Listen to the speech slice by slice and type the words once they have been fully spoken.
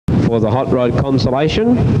for the Hot Rod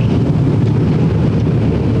Consolation.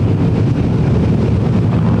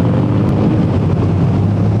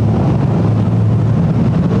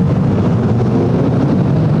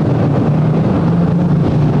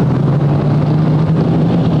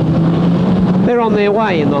 They're on their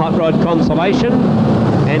way in the Hot Rod Consolation,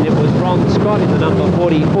 and it was Ron Scott in the number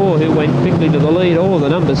 44 who went quickly to the lead. The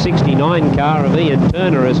number 69 car of Ian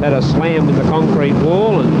Turner has had a slam with the concrete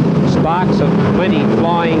wall, and sparks of plenty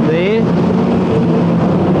flying there.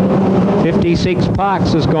 56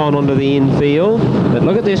 Parks has gone onto the infield, but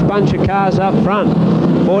look at this bunch of cars up front.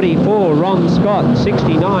 44 Ron Scott,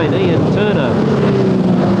 69 Ian Turner,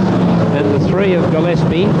 and the 3 of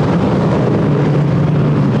Gillespie.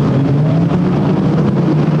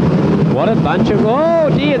 What a bunch of... Oh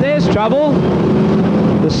dear, there's trouble.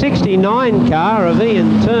 The 69 car of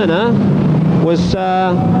Ian Turner was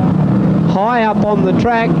high up on the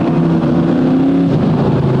track.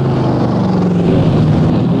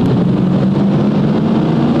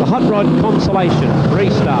 The Hot Rod Consolation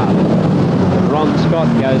restart. Ron Scott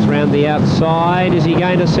goes round the outside. Is he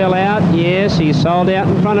going to sell out? Yes, he's sold out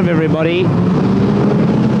in front of everybody.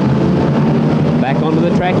 Back onto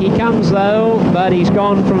the track he comes though, but he's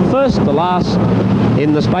gone from first to last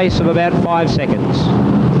in the space of about 5 seconds.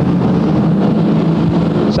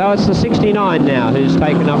 So it's the 69 now who's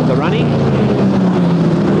taken up the running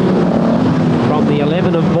from the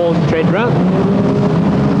 11 of Vaughan Tredra.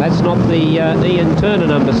 That's not the Ian Turner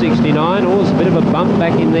number 69. Oh, there's a bit of a bump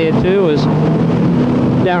back in there too, as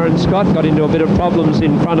Darren Scott got into a bit of problems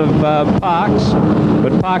in front of Parks,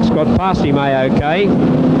 but Parks got past him A-OK.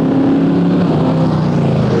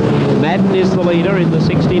 Madden is the leader in the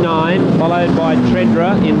 69, followed by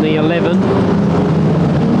Tredra in the 11.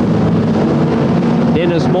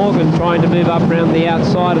 Dennis Morgan trying to move up around the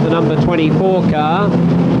outside of the number 24 car.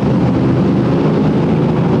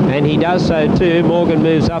 And he does so too. Morgan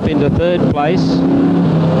moves up into third place.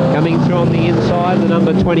 Coming through on the inside, the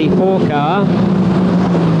number 24 car.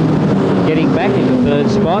 Getting back into third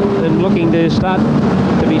spot and looking to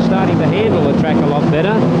be starting to handle the track a lot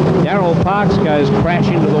better. Darrell Parks goes crash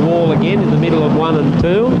into the wall again in the middle of 1 and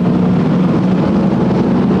 2.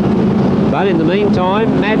 But in the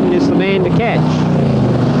meantime, Madden is the man to catch.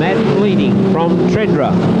 Madden leading from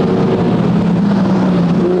Tredra.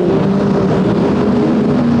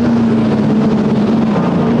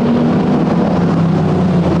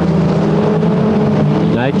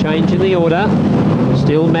 No change in the order.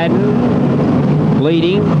 Still Madden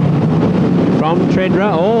leading from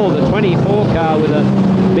Tredra. Oh, the 24 car with a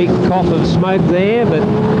big cough of smoke there, but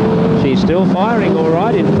she's still firing all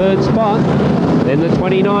right in third spot. Then the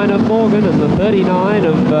 29 of Morgan and the 39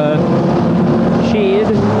 of Sheard.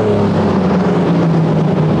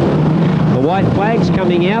 The white flag's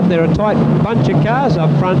coming out. They're a tight bunch of cars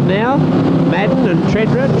up front now. Madden and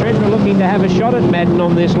Tredra. Tredra looking to have a shot at Madden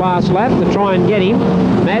on this last lap to try and get him.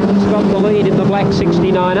 Madden's got the lead in the black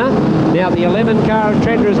 69er. Now the 11 car of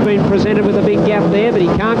Tredra has been presented with a big gap there, but he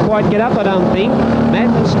can't quite get up, I don't think.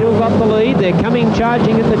 Madden's still got the lead. They're coming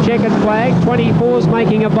charging at the checkered flag. 24's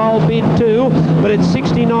making a bold bid too, but it's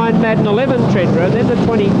 69 Madden, 11 Tredra, then the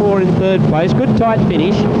 24 in third place. Good tight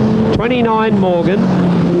finish. 29 Morgan,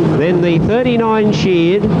 then the 39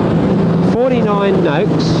 Sheard, 49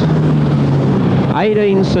 Noakes,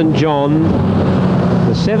 18 St John,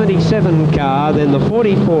 the 77 car, then the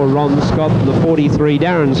 44 Ron Scott, and the 43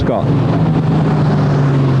 Darren Scott.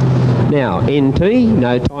 Now NT,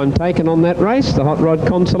 no time taken on that race, the Hot Rod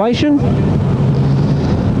Consolation.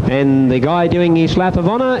 And the guy doing his lap of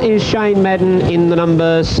honour is Shane Madden in the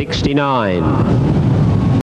number 69.